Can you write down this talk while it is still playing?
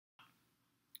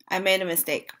I made a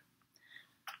mistake.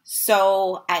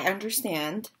 So I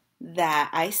understand that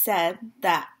I said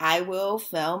that I will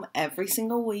film every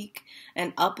single week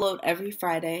and upload every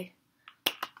Friday.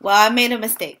 Well, I made a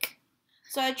mistake.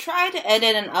 So I tried to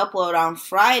edit and upload on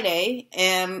Friday,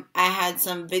 and I had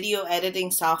some video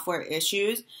editing software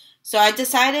issues. So I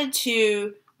decided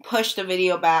to push the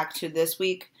video back to this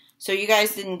week. So you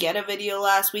guys didn't get a video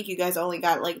last week. You guys only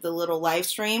got like the little live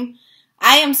stream.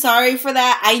 I am sorry for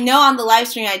that. I know on the live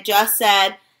stream I just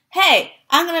said, hey,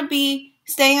 I'm going to be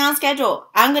staying on schedule.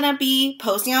 I'm going to be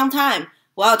posting on time.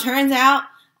 Well, it turns out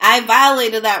I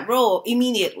violated that rule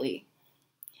immediately.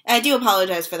 And I do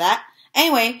apologize for that.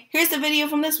 Anyway, here's the video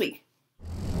from this week.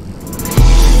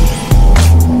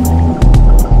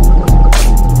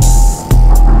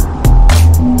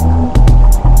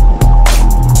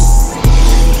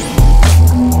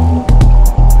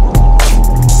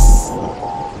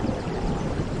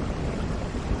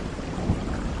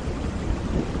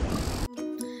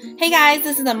 Hey guys,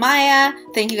 this is Amaya.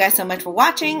 Thank you guys so much for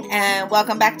watching and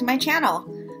welcome back to my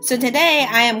channel. So today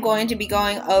I am going to be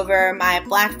going over my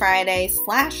Black Friday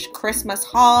 / Christmas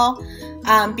haul.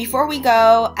 Before we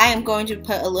go, I am going to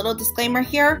put a little disclaimer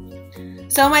here.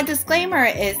 So my disclaimer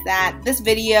is that this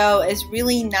video is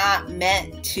really not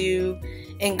meant to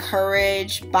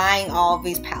encourage buying all of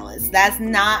these palettes. That's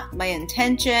not my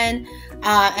intention.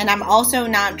 And I'm also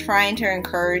not trying to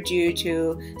encourage you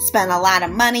to spend a lot of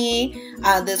money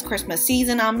this Christmas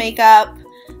season on makeup.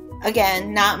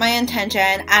 Again, not my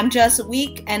intention. I'm just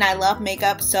weak and I love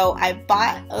makeup, so I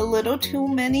bought a little too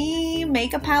many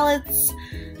makeup palettes.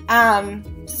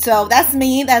 So that's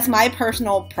me. That's my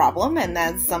personal problem, and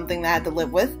that's something that I have to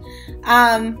live with.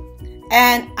 And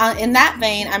in that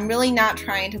vein, I'm really not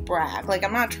trying to brag. Like,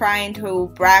 I'm not trying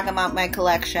to brag about my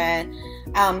collection.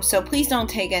 So please don't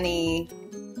take any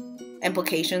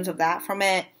implications of that from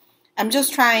it. I'm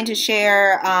just trying to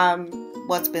share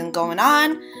what's been going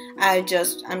on. I'm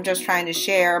just trying to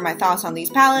share my thoughts on these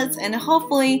palettes, and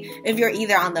hopefully if you're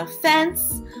either on the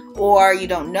fence or you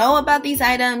don't know about these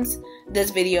items, this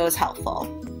video is helpful.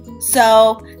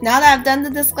 So now that I've done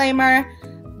the disclaimer,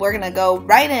 we're gonna go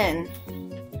right in.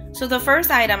 So the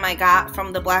first item I got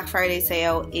from the Black Friday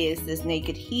sale is this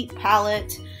Naked Heat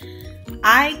palette.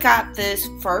 I got this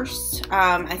first.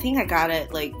 I think I got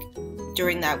it like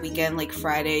during that weekend, like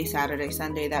Friday, Saturday,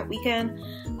 Sunday, that weekend.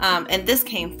 And this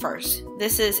came first.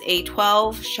 This is a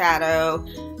 12 shadow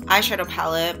eyeshadow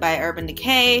palette by Urban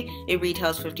Decay. It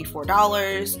retails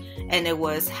 $54 and it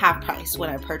was half price when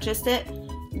I purchased it.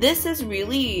 This is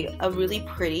really a really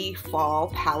pretty fall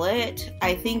palette.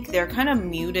 I think they're kind of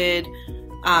muted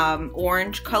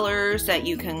orange colors that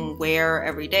you can wear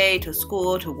every day to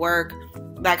school, to work,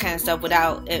 that kind of stuff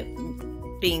without it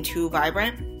being too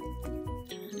vibrant.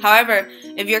 However,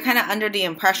 if you're kind of under the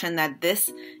impression that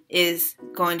this is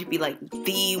going to be like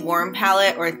the warm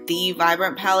palette or the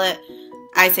vibrant palette,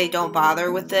 I say don't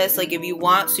bother with this. Like, if you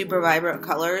want super vibrant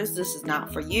colors, this is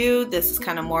not for you. This is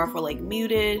kind of more for like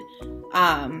muted,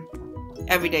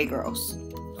 everyday girls.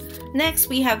 Next,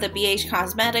 we have the BH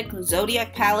Cosmetics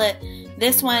Zodiac palette.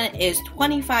 This one is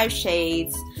 25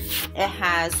 shades. It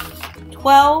has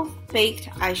 12 baked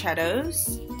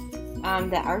eyeshadows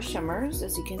that are shimmers,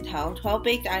 as you can tell. 12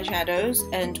 baked eyeshadows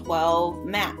and 12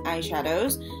 matte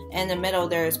eyeshadows. In the middle,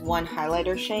 there's one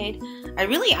highlighter shade. I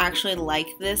really actually like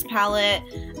this palette.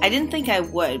 I didn't think I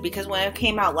would, because when it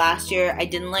came out last year, I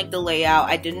didn't like the layout.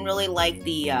 I didn't really like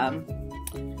the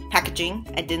packaging.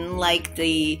 I didn't like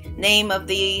the name of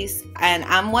these, and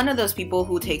I'm one of those people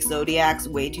who takes zodiacs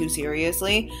way too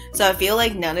seriously, so I feel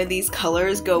like none of these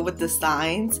colors go with the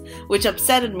signs, which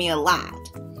upsetted me a lot.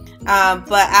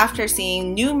 But after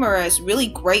seeing numerous really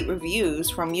great reviews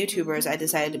from YouTubers, I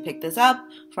decided to pick this up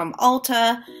from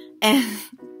Ulta, and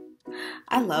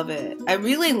I love it. I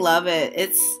really love it.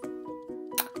 It's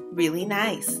really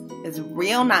nice. It's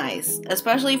real nice,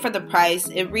 especially for the price.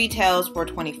 It retails for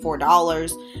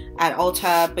 $24 at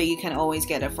Ulta, but you can always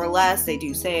get it for less. They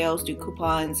do sales, do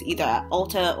coupons, either at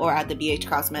Ulta or at the BH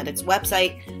Cosmetics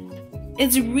website.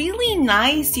 It's really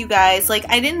nice, you guys. Like,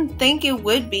 I didn't think it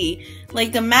would be.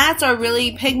 Like, the mattes are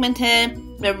really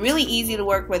pigmented. They're really easy to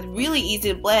work with, really easy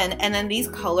to blend. And then these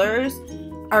colors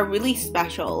are really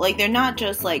special. Like, they're not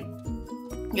just like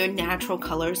your natural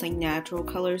colors, like natural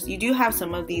colors. You do have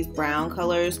some of these brown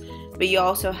colors, but you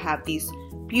also have these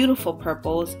beautiful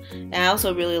purples. And I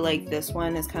also really like this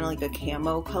one. It's kind of like a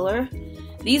camo color.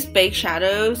 These baked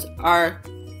shadows are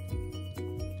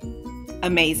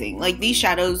amazing. Like, these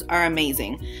shadows are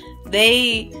amazing.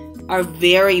 They are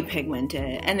very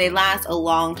pigmented and they last a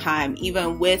long time,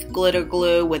 even with glitter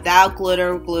glue, without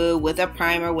glitter glue, with a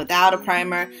primer, without a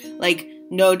primer. Like,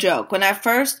 No joke. When I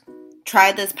first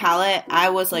tried this palette, I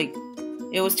was like,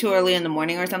 it was too early in the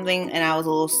morning or something, and I was a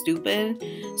little stupid.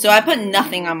 So I put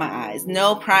nothing on my eyes.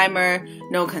 No primer,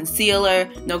 no concealer,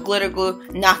 no glitter glue,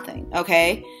 nothing,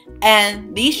 okay?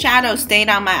 And these shadows stayed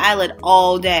on my eyelid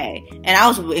all day. And I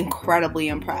was incredibly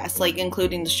impressed, like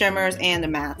including the shimmers and the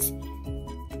mattes.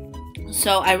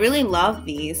 So I really love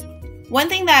these. One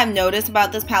thing that I've noticed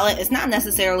about this palette is not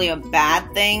necessarily a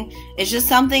bad thing. It's just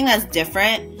something that's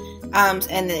different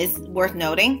and it's worth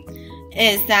noting.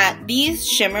 Is that these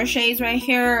shimmer shades right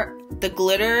here, the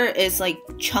glitter is like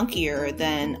chunkier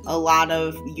than a lot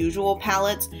of usual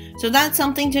palettes. So that's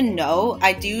something to note.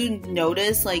 I do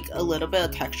notice like a little bit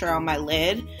of texture on my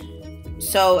lid.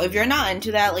 So if you're not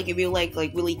into that, like if you like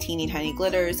really teeny tiny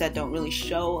glitters that don't really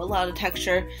show a lot of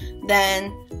texture,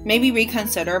 then maybe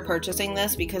reconsider purchasing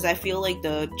this, because I feel like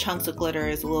the chunks of glitter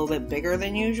is a little bit bigger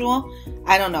than usual.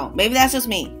 I don't know. Maybe that's just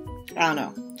me. I don't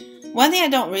know. One thing I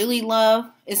don't really love,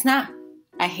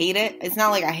 I hate it. It's not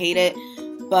like I hate it,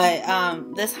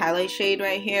 but this highlight shade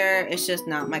right here is just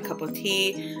not my cup of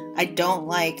tea. I don't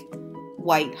like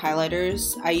white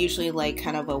highlighters. I usually like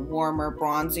kind of a warmer,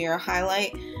 bronzier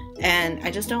highlight, and I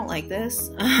just don't like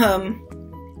this.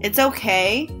 It's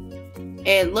okay.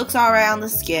 It looks alright on the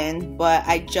skin, but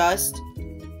it's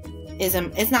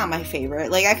not my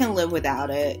favorite. Like, I can live without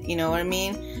it, you know what I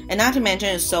mean? And not to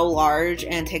mention it's so large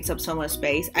and takes up so much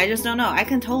space. I just don't know. I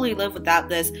can totally live without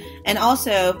this. And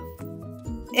also,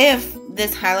 if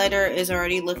this highlighter is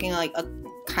already looking like a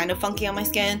kind of funky on my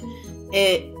skin,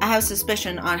 I have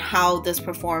suspicion on how this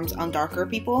performs on darker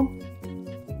people.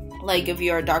 Like, if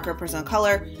you're a darker person of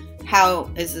color, how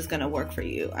is this gonna work for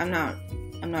you? I'm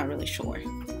not really sure.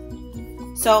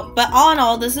 So, but all in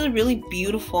all, this is a really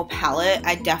beautiful palette.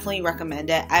 I definitely recommend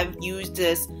it. I've used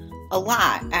this a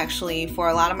lot, actually, for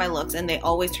a lot of my looks, and they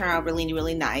always turn out really,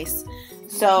 really nice.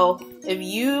 So, if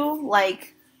you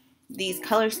like these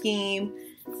color scheme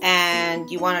and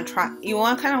you kind of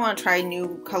want to try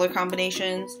new color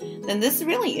combinations, then this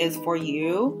really is for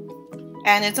you.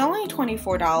 And it's only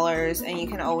 $24, and you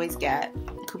can always get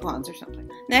coupons or something.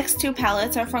 Next two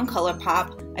palettes are from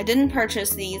ColourPop. I didn't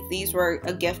purchase these. These were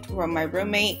a gift from my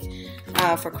roommate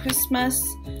for Christmas.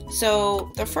 So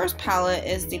the first palette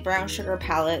is the Brown Sugar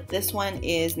palette. This one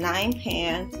is 9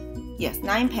 pan. Yes,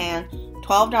 9 pan.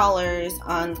 $12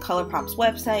 on ColourPop's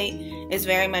website. It's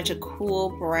very much a cool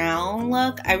brown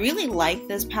look. I really like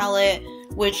this palette,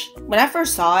 which when I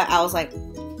first saw it, I was like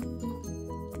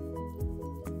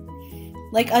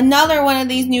another one of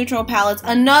these neutral palettes,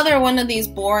 another one of these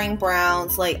boring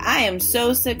browns. Like, I am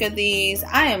so sick of these.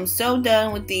 I am so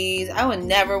done with these. I would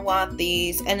never want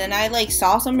these. And then I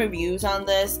saw some reviews on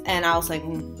this, and I was like,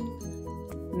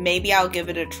 maybe I'll give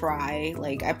it a try.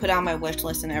 Like, I put it on my wish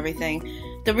list and everything.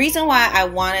 The reason why I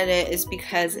wanted it is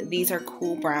because these are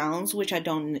cool browns, which I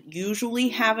don't usually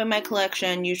have in my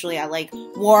collection. Usually I like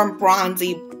warm,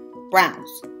 bronzy browns.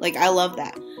 Like, I love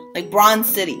that. Like Bronze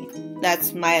City.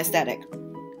 That's my aesthetic.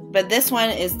 But this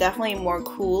one is definitely more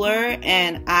cooler,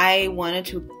 and I wanted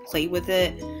to play with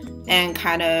it and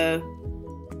kind of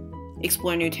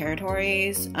explore new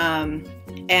territories.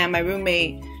 And my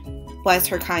roommate, bless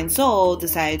her kind soul,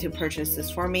 decided to purchase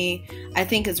this for me. I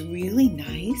think it's really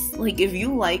nice. Like, if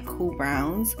you like cool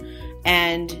browns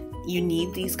and you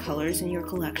need these colors in your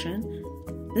collection,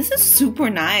 this is super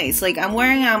nice. Like, I'm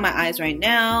wearing it on my eyes right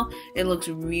now. It looks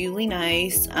really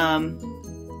nice.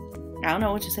 I don't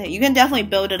know what to say. You can definitely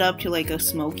build it up to like a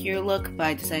smokier look, but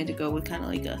I decided to go with kind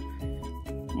of like a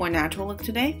more natural look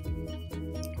today.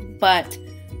 But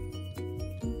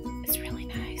it's really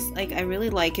nice. Like, I really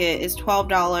like it. It's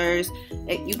 $12.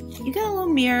 You get a little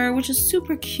mirror, which is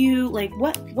super cute. Like,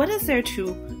 what is there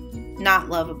to not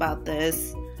love about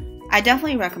this? I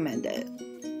definitely recommend it.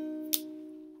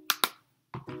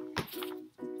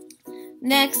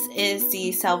 Next is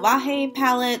the Salvaje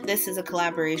palette. This is a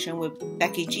collaboration with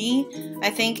Becky G,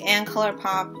 I think, and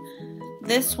ColourPop.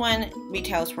 This one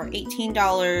retails for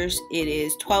 $18. It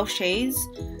is 12 shades.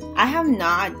 I have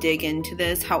not dig into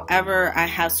this. However, I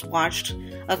have swatched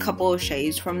a couple of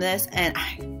shades from this, and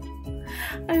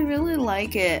I really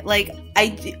like it. Like,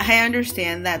 I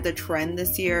understand that the trend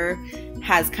this year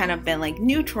has kind of been like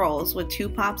neutrals with 2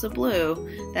 pops of blue.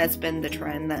 That's been the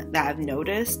trend that I've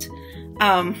noticed.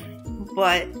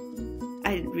 But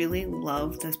I really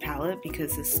love this palette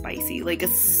because it's spicy. Like, a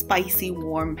spicy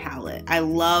warm palette. I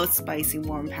love spicy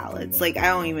warm palettes. Like, I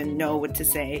don't even know what to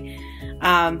say.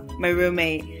 My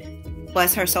roommate,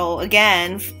 bless her soul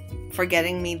again, for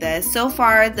getting me this. So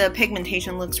far, the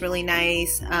pigmentation looks really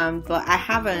nice, but I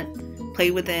haven't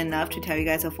played with it enough to tell you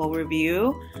guys a full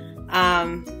review.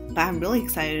 But I'm really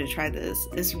excited to try this.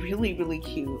 It's really, really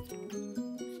cute.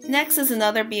 Next is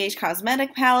another BH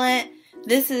Cosmetic palette.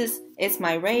 It's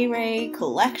my Ray Ray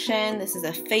collection. This is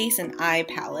a face and eye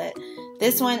palette.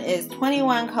 This one is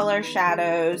 21 color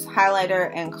shadows, highlighter,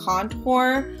 and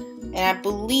contour. And I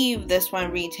believe this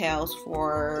one retails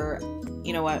for,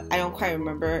 you know what, I don't quite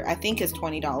remember. I think it's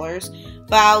 $20,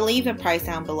 but I'll leave the price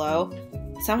down below.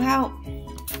 Somehow,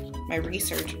 my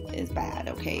research is bad,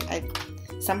 okay? I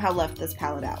somehow left this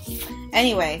palette out.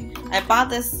 Anyway, I bought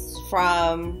this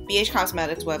from BH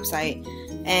Cosmetics website,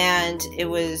 and they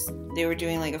were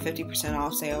doing like a 50%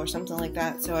 off sale or something like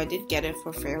that, so I did get it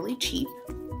for fairly cheap.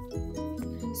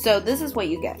 So this is what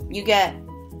you get. You get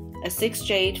a 6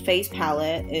 shade face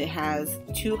palette. It has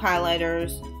 2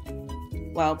 highlighters.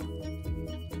 Well,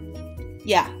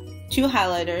 yeah, 2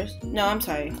 highlighters. No, I'm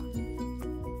sorry.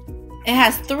 It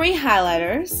has 3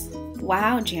 highlighters.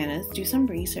 Wow, Janice, do some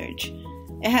research.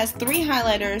 It has 3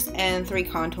 highlighters and 3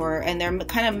 contour, and they're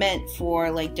kind of meant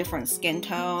for like different skin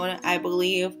tone, I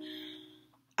believe.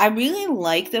 I really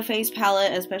like the face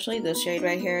palette, especially this shade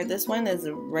right here. This one is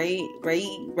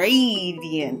Radiant.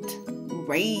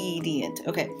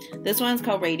 Okay, this one's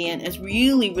called Radiant. It's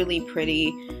really, really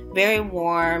pretty, very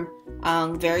warm,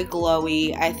 very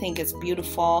glowy. I think it's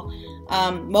beautiful.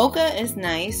 Mocha is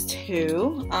nice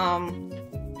too.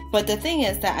 But the thing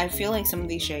is that I feel like some of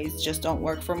these shades just don't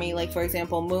work for me. Like, for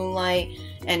example, Moonlight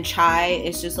and Chai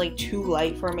is just like too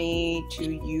light for me to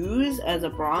use as a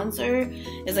bronzer.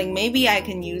 It's like maybe I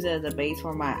can use it as a base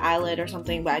for my eyelid or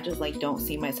something, but I just like don't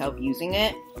see myself using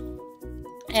it.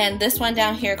 And this one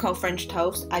down here called French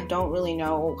Toast, I don't really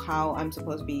know how I'm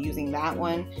supposed to be using that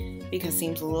one because it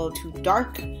seems a little too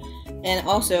dark. And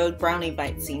also Brownie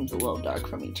Bite seems a little dark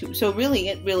for me too. So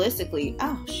really, realistically,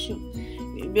 oh shoot.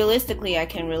 Realistically, I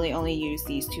can really only use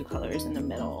these 2 colors in the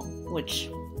middle, which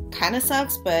kind of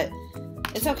sucks, but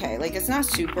it's okay. Like, it's not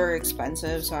super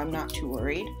expensive, so I'm not too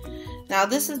worried. Now,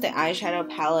 this is the eyeshadow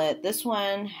palette. This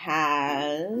one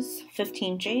has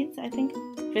 15 shades, I think.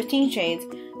 15 shades.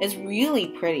 It's really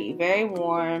pretty, very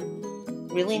warm,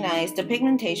 really nice. The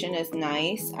pigmentation is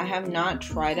nice. I have not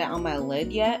tried it on my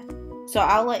lid yet, so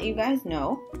I'll let you guys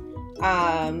know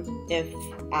if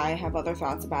I have other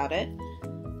thoughts about it.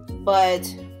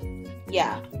 But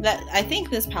yeah, I think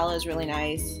this palette is really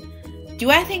nice. Do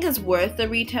I think it's worth the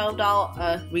retail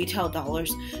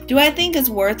dollars? Do I think it's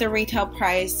worth the retail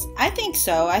price? I think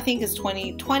so. I think it's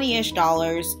 $20-ish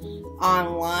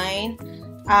online.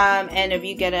 And if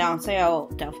you get it on sale,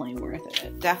 definitely worth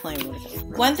it. Definitely worth it.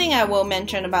 One thing I will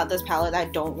mention about this palette I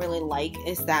don't really like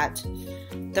is that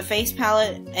the face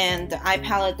palette and the eye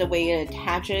palette, the way it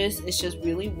attaches, is just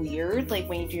really weird. Like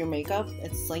when you do your makeup,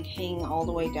 it's like hanging all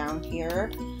the way down here.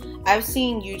 I've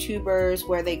seen YouTubers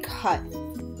where they cut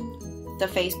the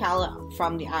face palette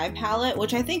from the eye palette,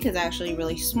 which I think is actually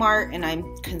really smart, and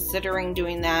I'm considering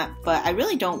doing that, but I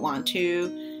really don't want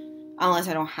to unless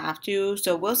I don't have to,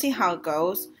 so we'll see how it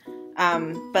goes.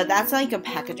 But that's like a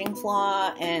packaging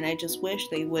flaw, and I just wish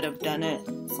they would have done it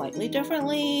slightly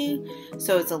differently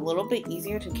so it's a little bit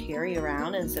easier to carry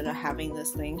around instead of having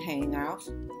this thing hanging out.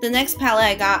 The next palette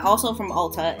I got also from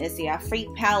Ulta is the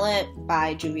Afrique palette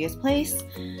by Juvia's Place.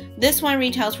 This one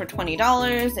retails for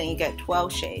 $20 and you get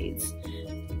 12 shades.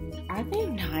 Are they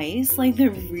nice? Like, they're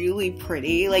really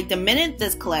pretty. Like, the minute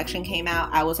this collection came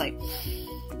out, I was like,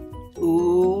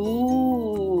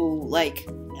 ooh, like,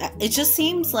 it just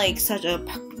seems like such a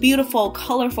beautiful,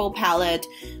 colorful palette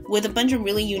with a bunch of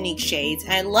really unique shades.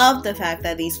 And I love the fact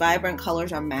that these vibrant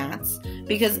colors are mattes,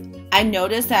 because I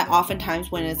noticed that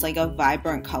oftentimes when it's like a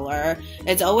vibrant color,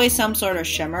 it's always some sort of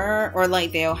shimmer, or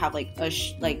like they'll have like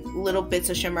little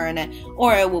bits of shimmer in it,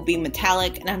 or it will be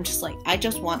metallic. And I'm just like, I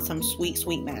just want some sweet,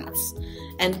 sweet mattes.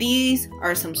 And these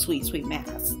are some sweet, sweet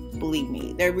mattes. Believe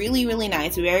me, they're really, really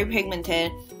nice, very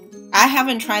pigmented. I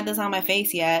haven't tried this on my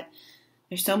face yet.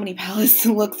 There's so many palettes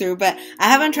to look through, but I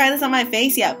haven't tried this on my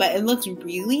face yet, but it looks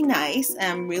really nice, and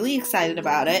I'm really excited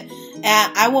about it.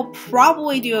 And I will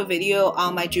probably do a video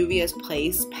on my Juvia's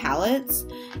Place palettes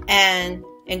and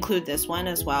include this one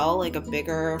as well, like a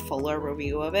bigger, fuller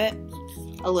review of it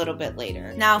a little bit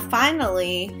later. Now,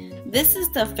 finally, this is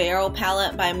the Feral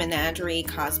palette by Menagerie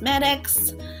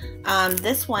Cosmetics.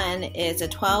 This one is a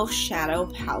 12 shadow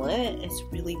palette. It's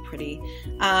really pretty.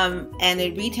 And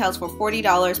it retails for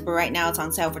 $40, but right now it's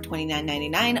on sale for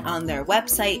 $29.99 on their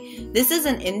website. This is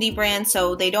an indie brand,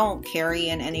 so they don't carry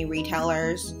in any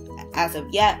retailers as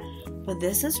of yet, but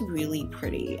this is really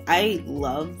pretty. I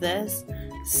love this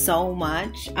so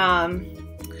much.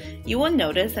 You will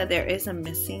notice that there is a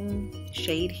missing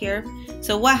shade here.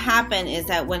 So what happened is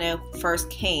that when it first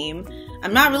came,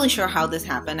 I'm not really sure how this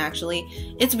happened actually.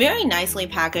 It's very nicely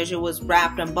packaged. It was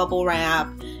wrapped in bubble wrap.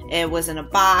 It was in a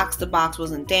box. The box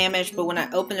wasn't damaged, but when I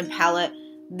opened the palette,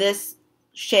 this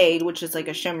shade, which is like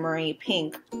a shimmery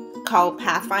pink called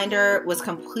Pathfinder, was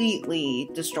completely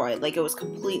destroyed. Like, it was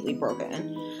completely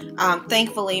broken.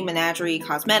 Thankfully, Menagerie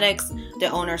Cosmetics, the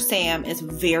owner Sam, is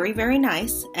very, very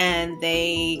nice, and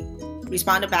they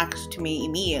responded back to me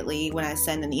immediately when I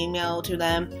sent an email to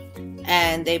them,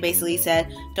 and they basically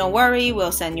said, don't worry,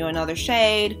 we'll send you another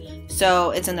shade.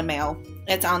 So it's in the mail.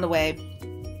 It's on the way.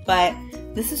 But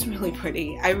this is really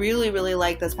pretty. I really, really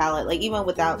like this palette. Like, even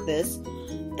without this,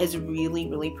 it's really,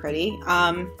 really pretty.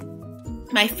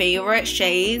 My favorite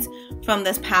shades from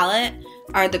this palette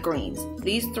are the greens.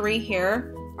 These three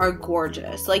here are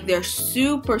gorgeous. Like, they're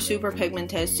super, super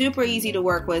pigmented, super easy to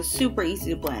work with, super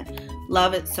easy to blend.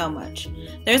 Love it so much.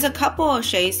 There's a couple of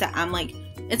shades that I'm like,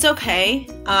 it's okay,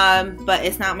 but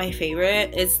it's not my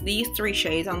favorite. It's these three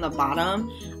shades on the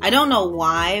bottom. I don't know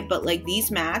why, but like, these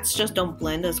mattes just don't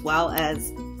blend as well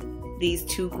as these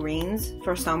two greens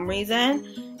for some reason.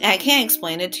 And I can't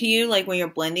explain it to you. Like, when you're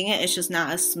blending it, it's just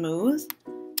not as smooth.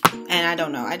 And I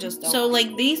don't know, I just don't. So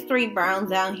like, these three browns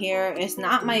down here is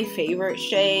not my favorite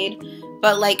shade,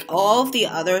 but like, all of the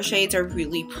other shades are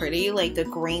really pretty, like the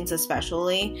greens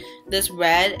especially. This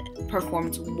red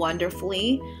performs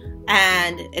wonderfully,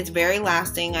 and it's very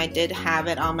lasting. I did have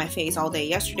it on my face all day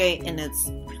yesterday, and it's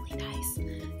really nice.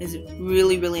 It's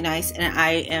really, really nice, and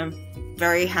I am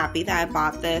very happy that I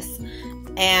bought this.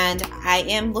 And I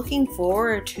am looking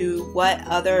forward to what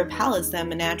other palettes that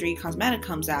Menagerie Cosmetics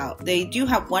comes out. They do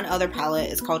have one other palette.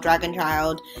 It's called Dragon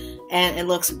Child, and it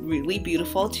looks really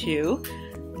beautiful too.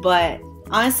 But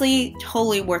honestly,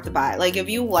 totally worth the buy. Like, if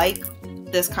you like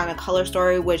this kind of color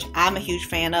story, which I'm a huge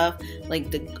fan of,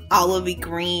 like the olivey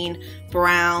green,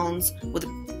 browns with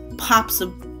pops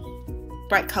of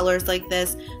bright colors like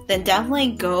this, then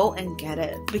definitely go and get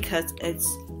it, because it's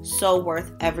so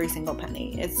worth every single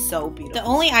penny. It's so beautiful. The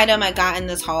only item I got in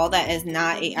this haul that is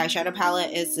not an eyeshadow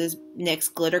palette is this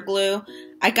NYX glitter glue.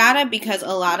 I got it because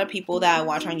a lot of people that I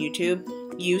watch on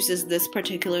YouTube uses this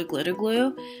particular glitter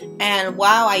glue, and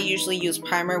while I usually use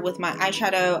primer with my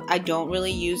eyeshadow, I don't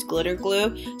really use glitter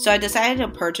glue. So I decided to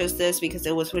purchase this because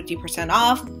it was 50%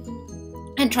 off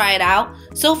and try it out.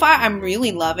 So far, I'm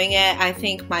really loving it. I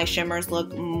think my shimmers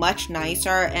look much nicer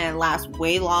and last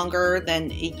way longer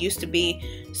than it used to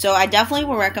be. So I definitely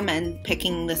would recommend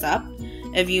picking this up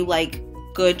if you like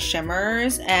good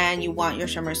shimmers and you want your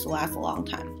shimmers to last a long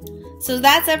time. So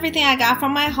that's everything I got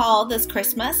from my haul this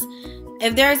Christmas.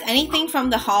 If there's anything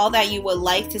from the haul that you would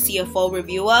like to see a full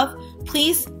review of,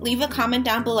 please leave a comment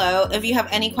down below. If you have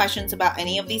any questions about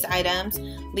any of these items,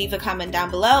 leave a comment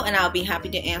down below and I'll be happy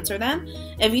to answer them.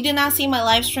 If you did not see my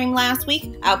live stream last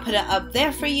week, I'll put it up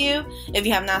there for you. If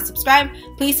you have not subscribed,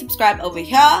 please subscribe over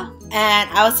here, and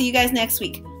I will see you guys next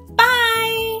week.